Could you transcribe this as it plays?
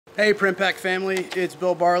Hey Printpack family, it's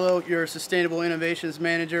Bill Barlow, your Sustainable Innovations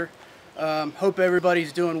Manager. Hope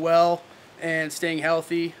everybody's doing well and staying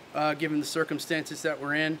healthy given the circumstances that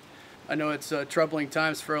we're in. I know it's troubling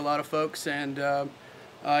times for a lot of folks, and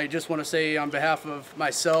I just want to say on behalf of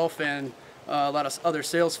myself and a lot of other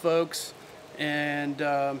sales folks and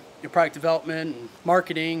your product development and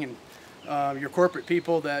marketing and your corporate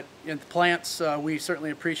people that in the plants, we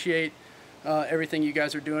certainly appreciate everything you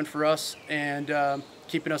guys are doing for us and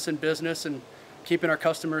keeping us in business and keeping our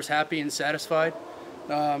customers happy and satisfied.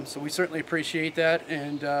 So we certainly appreciate that,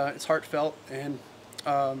 and it's heartfelt, and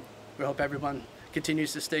we hope everyone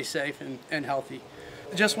continues to stay safe and healthy.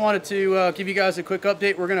 Just wanted to give you guys a quick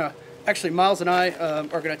update. We're gonna, actually Miles and I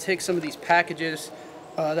are gonna take some of these packages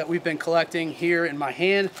that we've been collecting here in my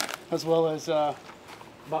hand, as well as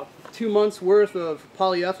about 2 months worth of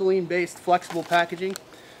polyethylene based flexible packaging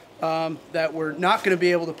that we're not gonna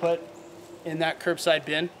be able to put in that curbside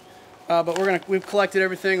bin. But we've collected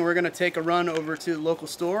everything. We're gonna take a run over to the local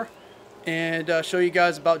store and show you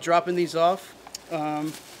guys about dropping these off.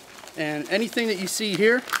 And anything that you see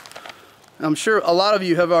here, I'm sure a lot of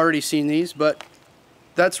you have already seen these, but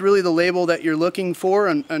that's really the label that you're looking for,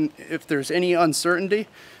 and if there's any uncertainty.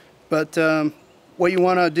 But what you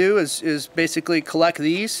wanna do is basically collect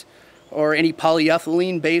these or any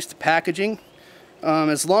polyethylene based packaging.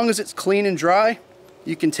 As long as it's clean and dry,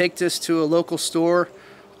 you can take this to a local store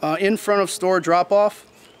in front of store drop-off,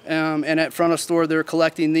 and at front of store they're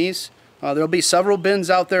collecting these. There'll be several bins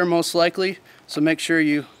out there most likely, so make sure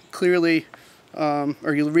you clearly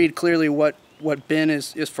or you read clearly what bin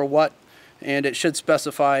is for what, and it should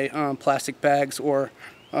specify plastic bags or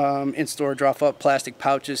in-store drop-off plastic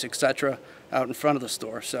pouches, etc. out in front of the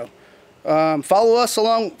store. So follow us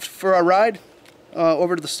along for our ride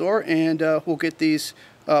over to the store, and we'll get these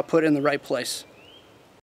put in the right place.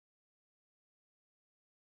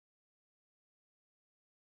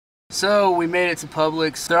 So we made it to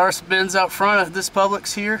Publix. There are some bins out front of this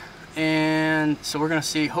Publix here, and so we're gonna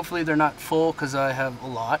see. Hopefully they're not full because I have a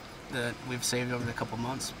lot that we've saved over the couple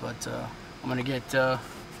months, but I'm gonna get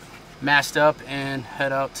masked up and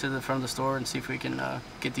head out to the front of the store and see if we can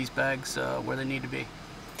get these bags where they need to be.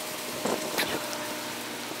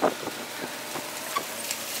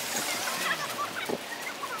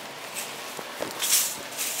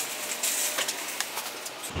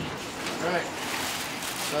 All right.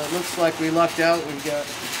 So it looks like we lucked out. We've got 2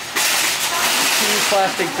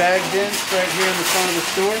 plastic bag bins right here in the front of the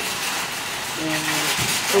store, and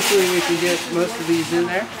hopefully we can get most of these in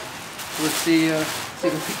there. Let's see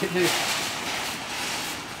what we can do.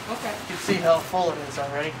 Okay. You can see how full it is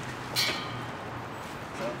already.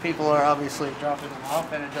 So people are obviously dropping them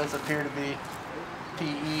off, and it does appear to be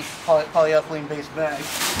PE, polyethylene based bags.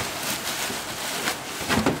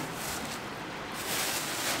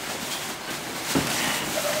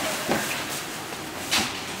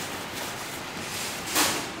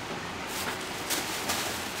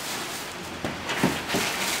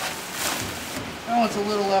 Oh, it's a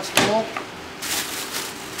little less full.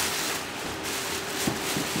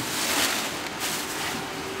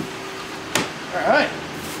 All right.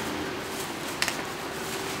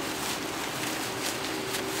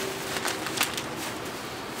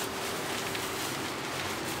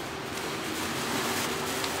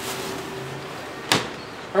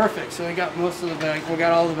 Perfect. So we got most of the bag. We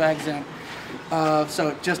got all the bags in.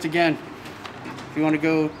 So just again, if you want to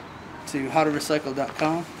go to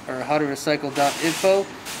howtorecycle.com or howtorecycle.info,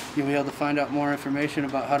 you'll be able to find out more information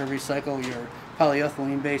about how to recycle your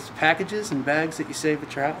polyethylene based packages and bags that you save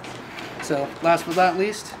at your house. So last but not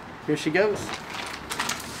least, here she goes.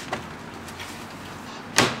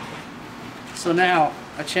 So now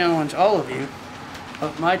I challenge all of you,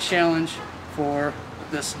 but my challenge for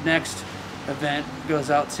this next event goes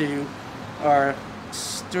out to our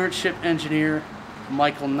stewardship engineer,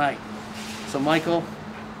 Michael Knight. So Michael,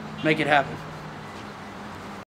 make it happen.